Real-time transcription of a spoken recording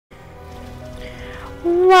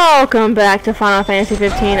Welcome back to Final Fantasy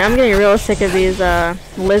 15. I'm getting real sick of these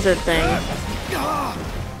lizard things.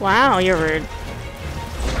 Wow, you're rude.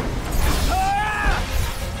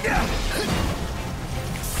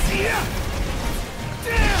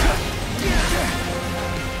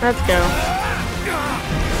 Let's go.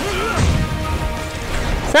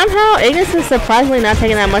 Somehow, Ignis is surprisingly not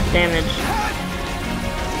taking that much damage.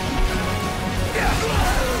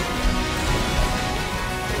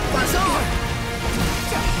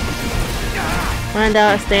 Find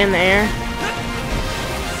out, stay in the air.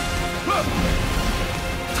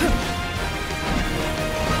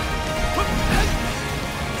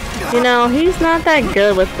 You know, he's not that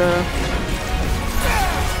good with the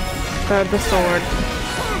sword.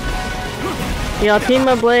 The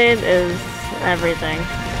Ultima Blade is everything.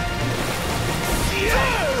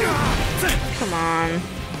 Come on.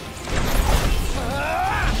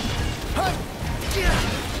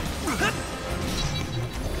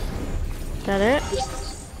 Is that it?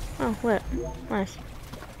 Oh, lit. Nice.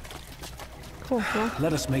 Cool. Well.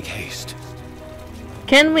 Let us make haste.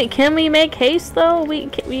 Can we make haste though? We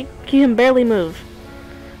can barely move.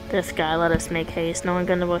 This guy, let us make haste. No one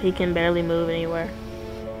gonna know he can barely move anywhere.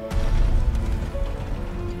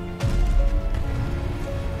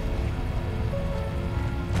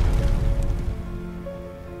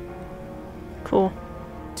 Cool.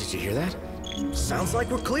 Did you hear that? Sounds like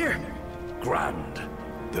we're clear. Grand.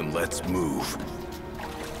 Then let's move.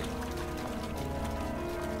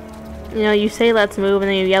 You know, you say let's move and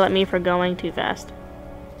then you yell at me for going too fast.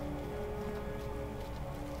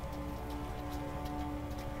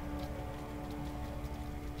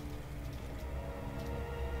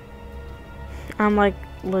 I'm like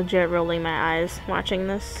legit rolling my eyes watching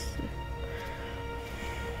this.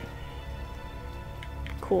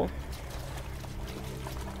 Cool.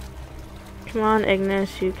 Come on,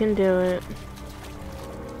 Ignis, you can do it.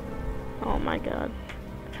 Oh my god.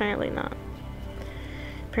 Apparently not.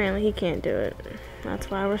 Apparently he can't do it.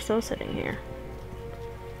 That's why we're still sitting here.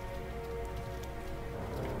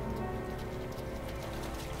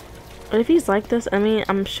 What if he's like this? I mean,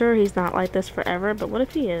 I'm sure he's not like this forever, but what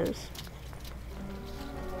if he is?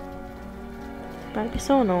 That'd be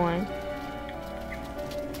so annoying.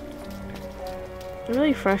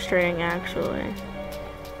 Really frustrating, actually.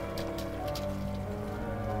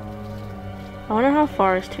 I wonder how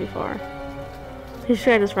far is too far. He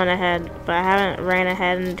should have just run ahead, but I haven't ran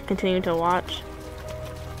ahead and continued to watch.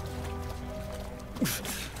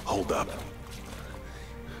 Hold up.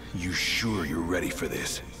 You sure you're ready for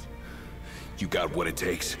this? You got what it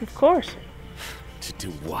takes? Of course. To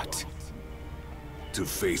do what? To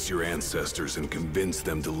face your ancestors and convince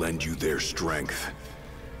them to lend you their strength.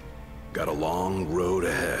 Got a long road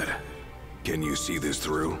ahead. Can you see this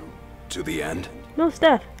through? To the end? Most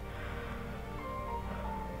def.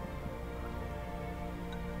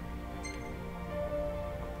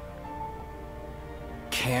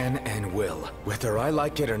 Can and will. Whether I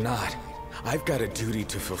like it or not, I've got a duty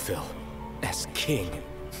to fulfill. As king.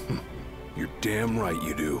 You're damn right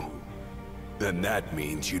you do. Then that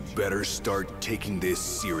means you'd better start taking this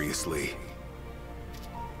seriously.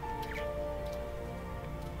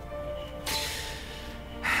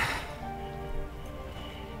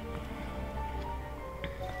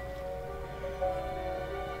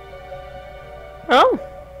 Oh!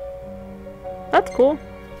 That's cool.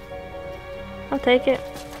 I'll take it.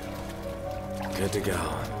 Good to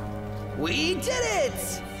go. We did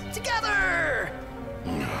it! Together!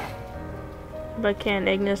 But can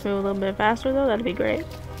Ignis move a little bit faster though? That'd be great.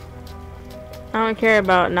 I don't care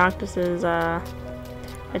about Noctis's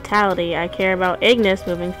vitality. I care about Ignis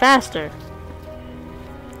moving faster.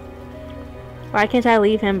 Why can't I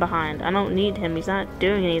leave him behind? I don't need him. He's not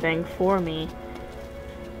doing anything for me.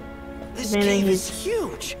 This cave is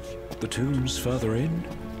huge. The tomb's further in?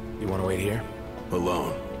 You want to wait here?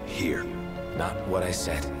 Alone. Here. Not what I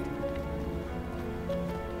said.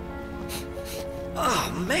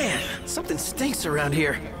 Oh man, something stinks around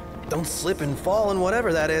here. Don't slip and fall and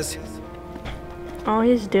whatever that is. All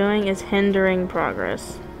he's doing is hindering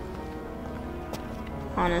progress.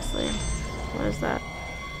 Honestly. What is that?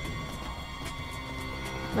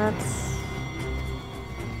 That's...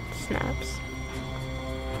 snaps.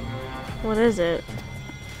 What is it?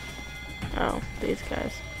 Oh, these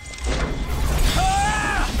guys.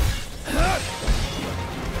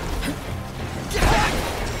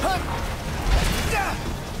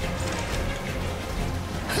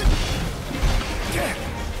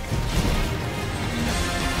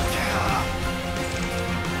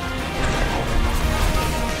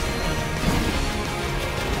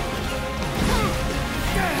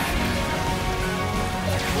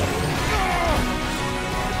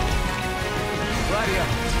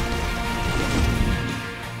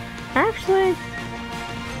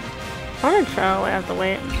 Oh, I have to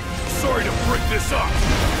wait. Sorry to break this up.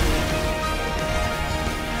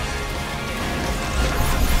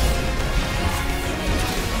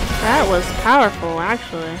 That was powerful,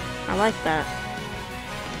 actually. I like that.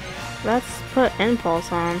 Let's put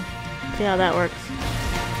impulse on. See how that works.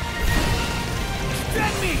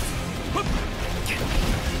 Dead meat!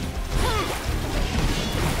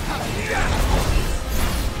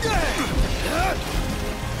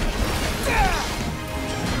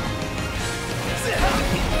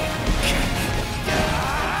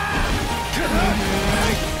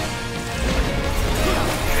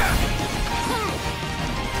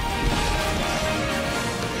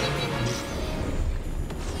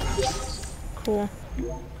 Cool.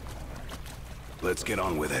 Let's get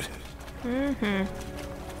on with it.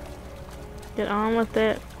 Get on with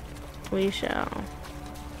it. We shall.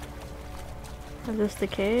 Is this the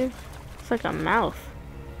cave? It's like a mouth.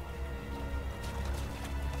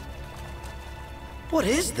 What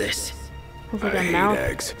is this? It's like I a hate mouth.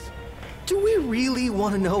 eggs. Do we really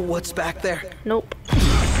want to know what's back there? Nope.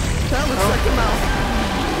 That looks like a mouth.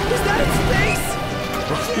 Is that its face?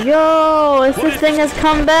 Yo, this thing has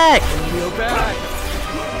come back. Real bad.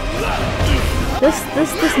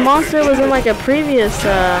 This monster was in like a previous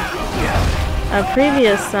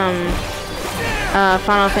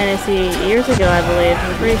Final Fantasy years ago, I believe.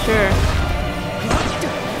 I'm pretty sure.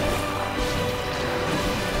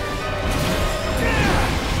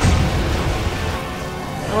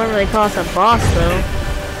 I wouldn't really call us a boss though.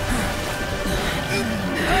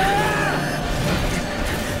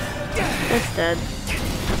 It's dead.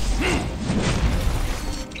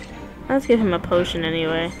 Let's give him a potion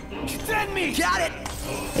anyway. Send me! Got it!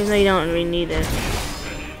 Even though you don't really need it.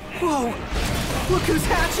 Whoa! Look who's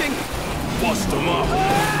hatching! Bust them up.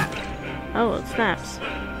 Oh, it snaps.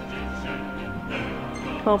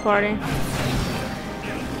 Whole party.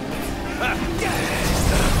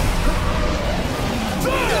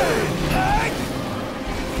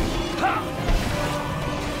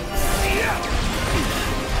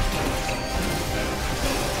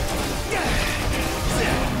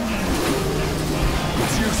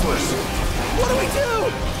 It's useless. What do we do?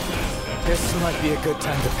 This might be a good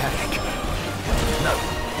time to panic. No.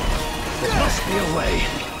 There must be a way.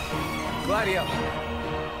 Gladio.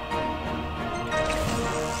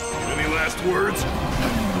 Any last words?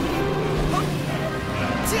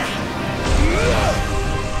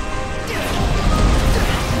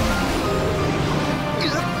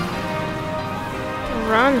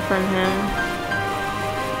 Run from him.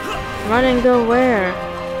 Run and go where?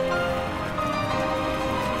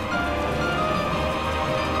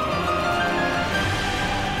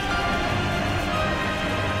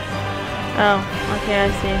 Oh, okay, I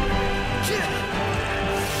see.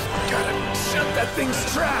 Gotta shut that thing's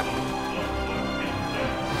trap.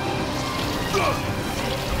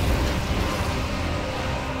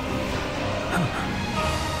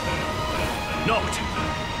 Noct,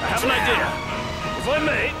 I have an idea. If I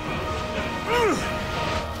may.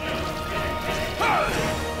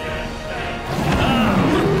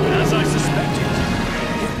 As I suspected.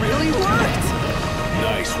 It really worked.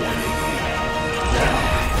 Nice one, Iggy.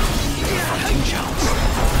 Fighting chance.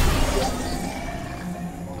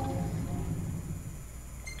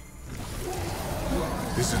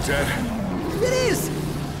 Is it dead? It is!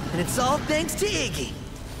 And it's all thanks to Iggy.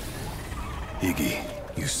 Iggy,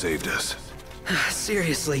 you saved us.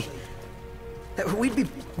 Seriously. We'd be...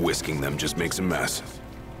 Whisking them just makes a mess.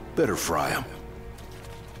 Better fry them.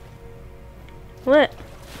 Lit.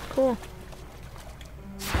 Cool.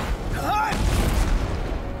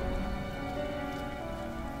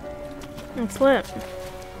 It's lit.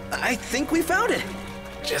 I think we found it.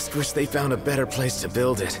 Just wish they found a better place to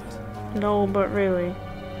build it. No, but really.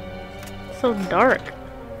 So dark.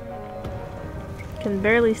 Can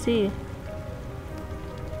barely see.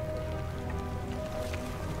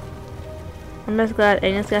 I'm just glad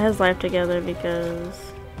Agnes got his life together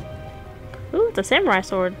because... Ooh, it's a samurai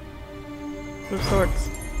sword. Of sorts.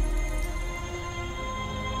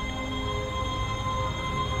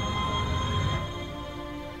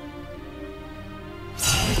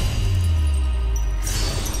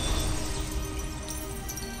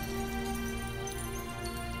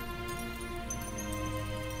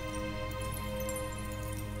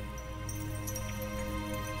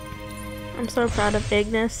 I'm so proud of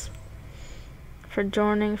Ignis for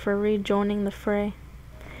rejoining the fray.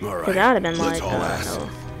 All right. Cause that would have been let's like, all ask. no.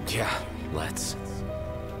 Yeah, let's.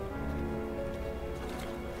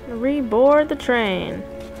 Reboard the train.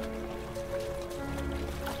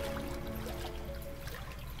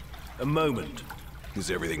 A moment.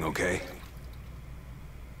 Is everything okay?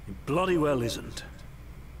 It bloody well isn't.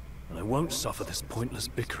 and I won't suffer this pointless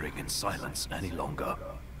bickering in silence any longer.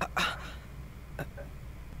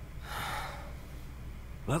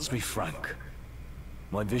 Let's be frank.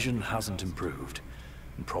 My vision hasn't improved,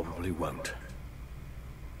 and probably won't.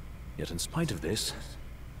 Yet in spite of this,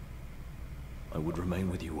 I would remain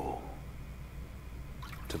with you all.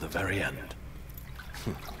 To the very end.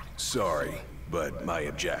 Sorry, but I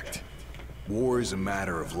object. War is a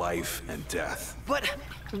matter of life and death. But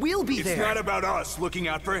we'll be there. It's not about us looking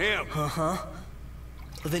out for him. Well,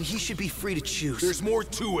 then he should be free to choose. There's more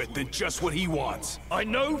to it than just what he wants. I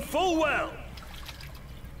know full well.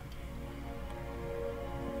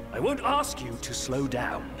 I won't ask you to slow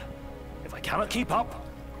down. If I cannot keep up,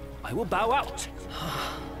 I will bow out.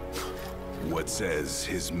 What says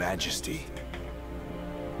His Majesty?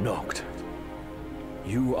 Noct,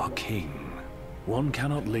 you are king. One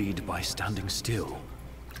cannot lead by standing still.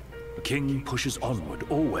 A king pushes onward,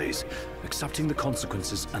 always, accepting the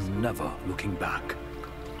consequences and never looking back.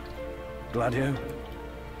 Gladio,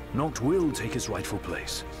 Noct will take his rightful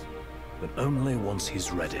place, but only once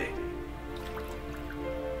he's ready.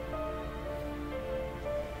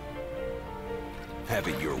 Have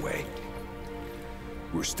it your way.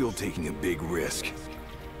 We're still taking a big risk.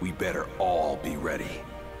 We better all be ready.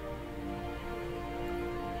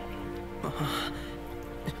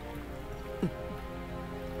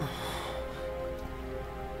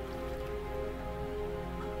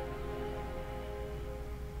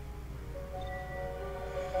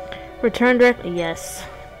 Return directly. Yes.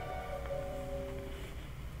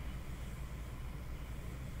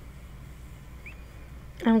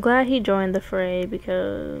 I'm glad he joined the fray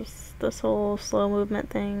because this whole slow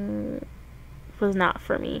movement thing was not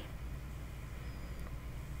for me.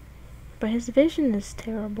 But his vision is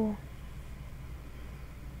terrible.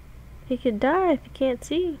 He could die if he can't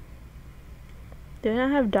see. Do they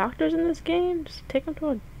not have doctors in this game? Just take him to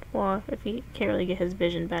a... Well, if he can't really get his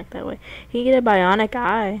vision back that way. He can get a bionic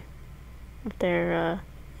eye. If they're,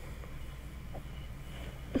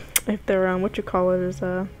 what you call it is,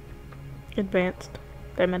 advanced.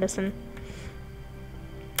 Their medicine.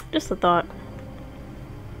 Just a thought.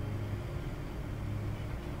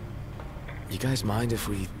 You guys mind if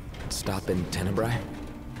we stop in Tenebrae?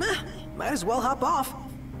 Might as well hop off.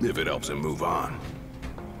 If it helps him move on.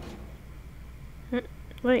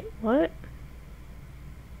 Wait, what?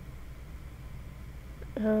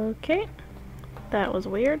 Okay. That was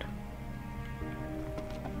weird.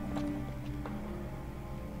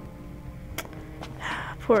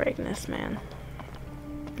 Poor Ignis, man.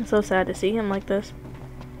 I'm so sad to see him like this.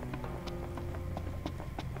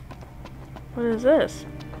 What is this?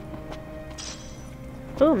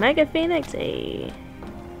 Oh, Mega Phoenix. Hey.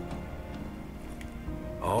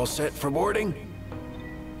 All set for boarding?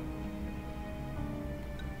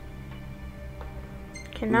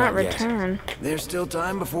 Cannot Not yet. return. There's still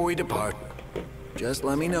time before we depart. Just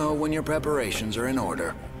let me know when your preparations are in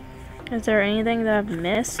order. Is there anything that I've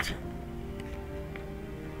missed?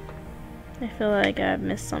 I feel like I've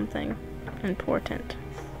missed something important.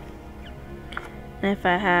 And if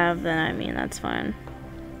I have, then I mean, that's fine.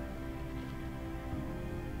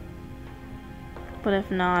 But if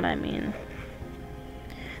not, I mean,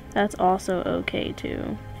 that's also okay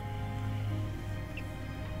too.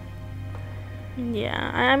 Yeah,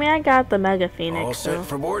 I mean, I got the Mega Phoenix. All set so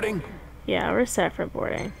for boarding? yeah, we're set for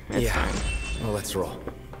boarding. It's fine. Well, let's roll.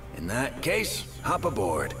 In that case, hop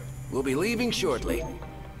aboard. We'll be leaving shortly.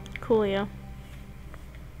 Coolio.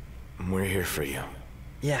 We're here for you.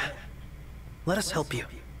 Yeah. Let us help you.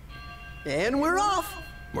 And we're off!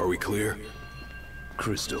 Are we clear?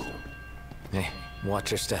 Crystal. Hey,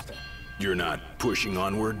 watch your step. You're not pushing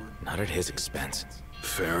onward? Not at his expense.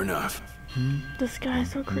 Fair enough. This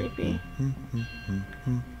guy's so creepy.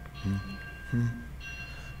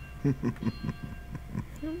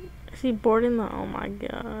 Is he boarding the... Oh my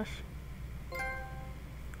gosh.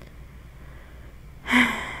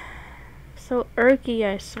 So irky,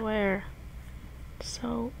 I swear.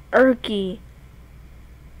 So irky.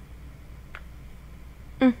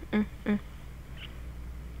 I'm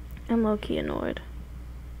low-key annoyed.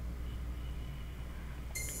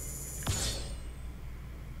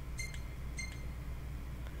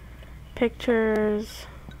 Pictures.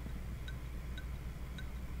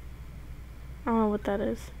 I don't know what that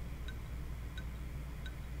is.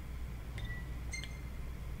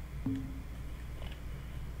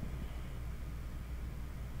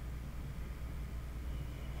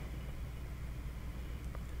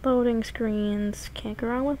 Loading screens. Can't go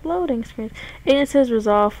wrong with loading screens. Ignis's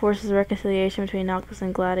resolve forces reconciliation between Noctis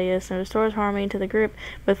and Gladius and restores harmony to the group.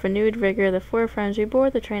 With renewed vigor, the four friends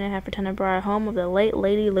reboard the train and head for Tenebrae, home of the late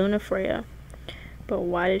Lady Lunafreya. But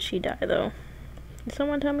why did she die, though? Did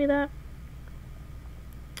someone tell me that?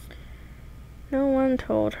 No one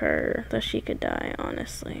told her that she could die,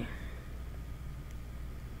 honestly.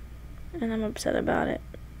 And I'm upset about it.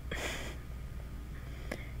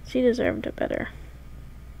 She deserved it better.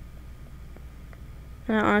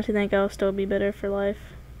 And I honestly think I'll still be bitter for life.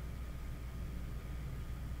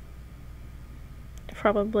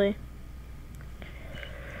 Probably.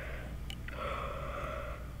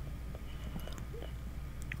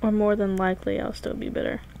 Or more than likely, I'll still be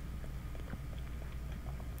bitter.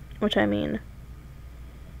 Which, I mean,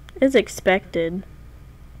 is expected.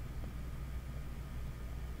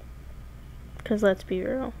 Because let's be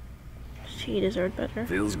real, she deserved better.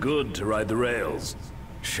 Feels good to ride the rails.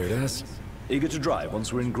 Sure does. Eager to drive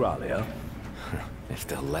once we're in Gralia? If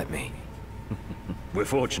they'll let me. We're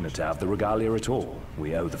fortunate to have the regalia at all.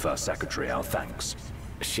 We owe the First Secretary our thanks.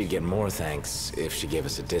 She'd get more thanks if she gave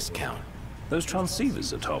us a discount. Those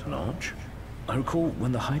transceivers are top-notch. I recall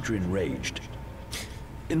when the Hydrian raged.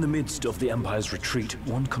 In the midst of the Empire's retreat,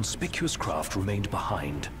 one conspicuous craft remained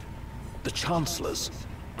behind. The Chancellor's.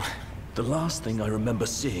 The last thing I remember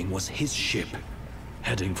seeing was his ship,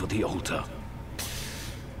 heading for the altar.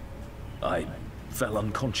 I fell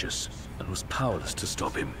unconscious and was powerless to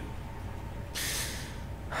stop him.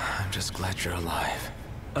 I'm just glad you're alive.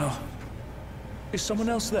 Oh, is someone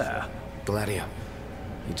else there? Gladio.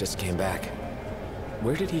 He just came back.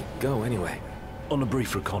 Where did he go anyway? On a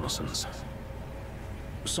brief reconnaissance.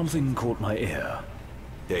 Something caught my ear.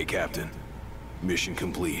 Hey, Captain. Mission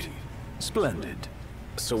complete. Splendid.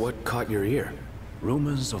 So what caught your ear?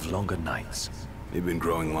 Rumors of longer nights. They've been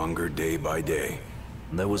growing longer day by day.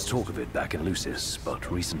 There was talk of it back in Lucis,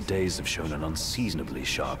 but recent days have shown an unseasonably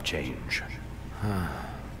sharp change.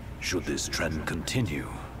 Should this trend continue,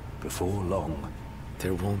 before long...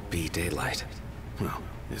 There won't be daylight. Well,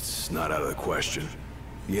 it's not out of the question.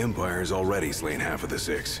 The Empire's already slain half of the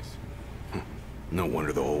Six. No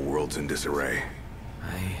wonder the whole world's in disarray.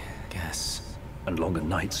 I guess. And longer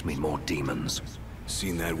nights mean more demons.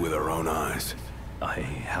 Seen that with our own eyes. I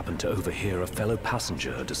happened to overhear a fellow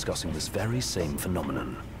passenger discussing this very same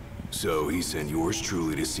phenomenon. So he sent yours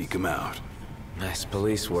truly to seek him out. Nice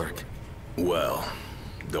police work. Well,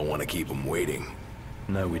 don't want to keep him waiting.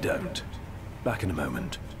 No, we don't. Back in a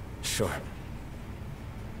moment. Sure.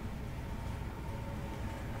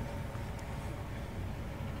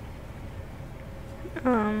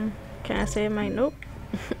 Can I say my nope?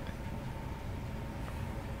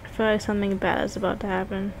 I feel like something bad is about to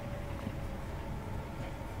happen.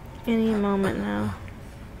 Any moment now.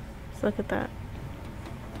 Let's look at that.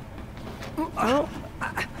 Oh.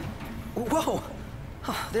 Whoa!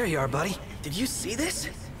 Oh, there you are, buddy. Did you see this?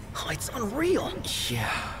 Oh, it's unreal.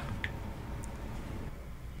 Yeah.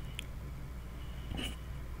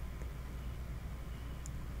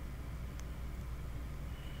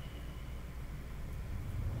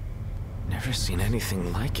 Never seen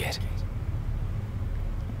anything like it.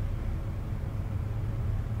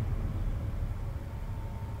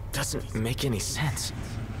 Doesn't make any sense.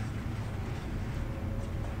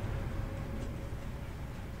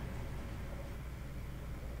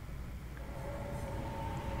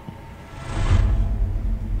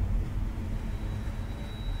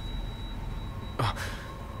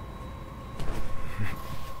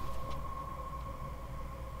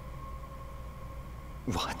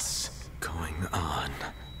 What's going on?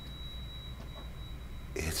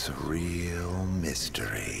 It's a real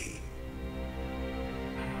mystery.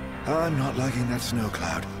 I'm not liking that snow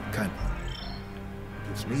cloud.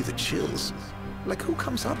 Gives me the chills. Like, who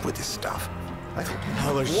comes up with this stuff? What the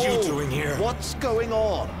hell are you doing here? What's going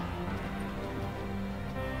on?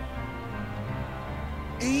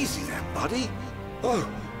 Easy there, buddy. Oh,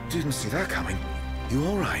 didn't see that coming. You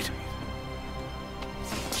all right?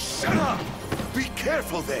 Shut up! Be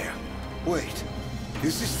careful there! Wait,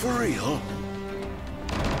 is this for real?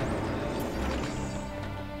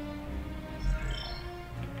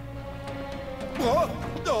 What?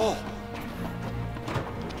 Oh!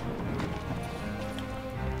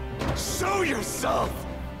 Show yourself!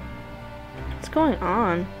 What's going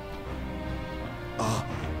on?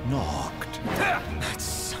 Knocked. That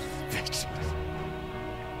son of a bitch.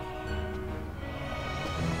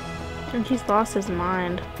 And he's lost his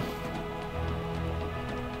mind.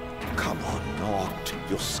 Come on, Knocked.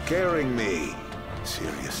 You're scaring me.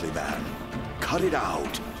 Seriously, man. Cut it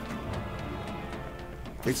out.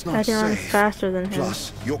 It's not I can run safe. faster than him.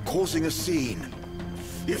 Plus, you're causing a scene.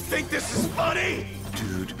 You think this is funny?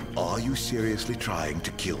 Dude, are you seriously trying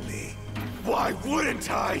to kill me? Why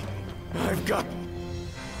wouldn't I? I've got...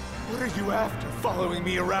 What are you after, following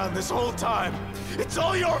me around this whole time? It's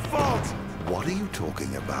all your fault! What are you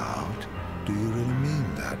talking about? Do you really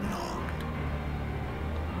mean that, Noct?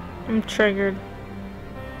 I'm triggered.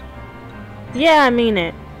 Yeah, I mean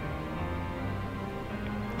it.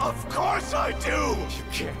 Of course I do! You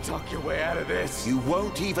can't talk your way out of this. You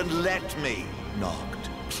won't even let me. Noct,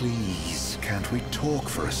 please, can't we talk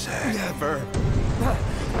for a sec? Never.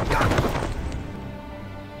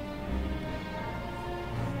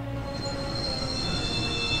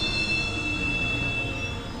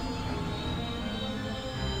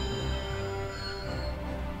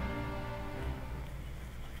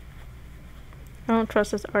 I don't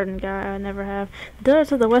trust this Ardyn guy. I never have. The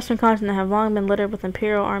deserts of the western continent have long been littered with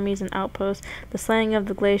imperial armies and outposts. The slaying of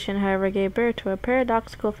the glacian, however, gave birth to a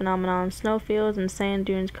paradoxical phenomenon. Snowfields and sand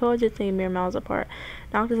dunes coexisting mere miles apart.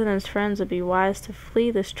 Noctis and his friends would be wise to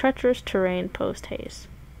flee this treacherous terrain post-haste.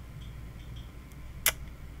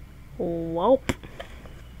 Welp.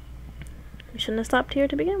 We shouldn't have stopped here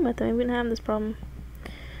to begin with. I mean, we didn't have this problem.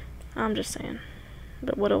 I'm just saying.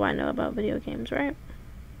 But what do I know about video games, right?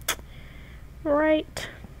 Right.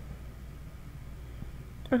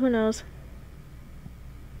 Or who knows?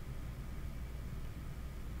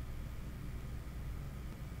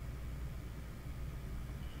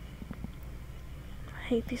 I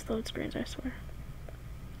hate these load screens, I swear.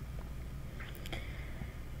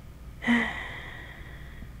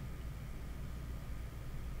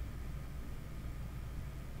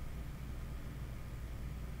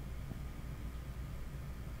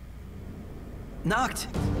 Noct!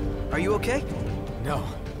 Are you okay? No.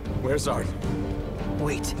 Where's Ardyn?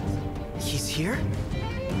 Wait. He's here?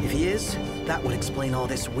 If he is, that would explain all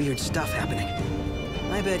this weird stuff happening.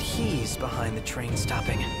 I bet he's behind the train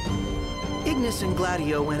stopping. Ignis and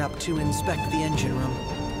Gladio went up to inspect the engine room.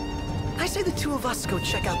 I say the two of us go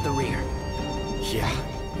check out the rear. Yeah.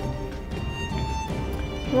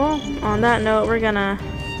 Well, on that note, we're gonna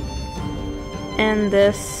end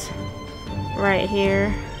this right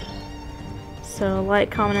here. So like,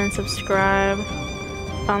 comment, and subscribe.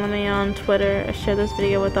 Follow me on Twitter. Share this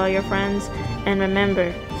video with all your friends. And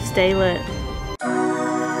remember, stay lit.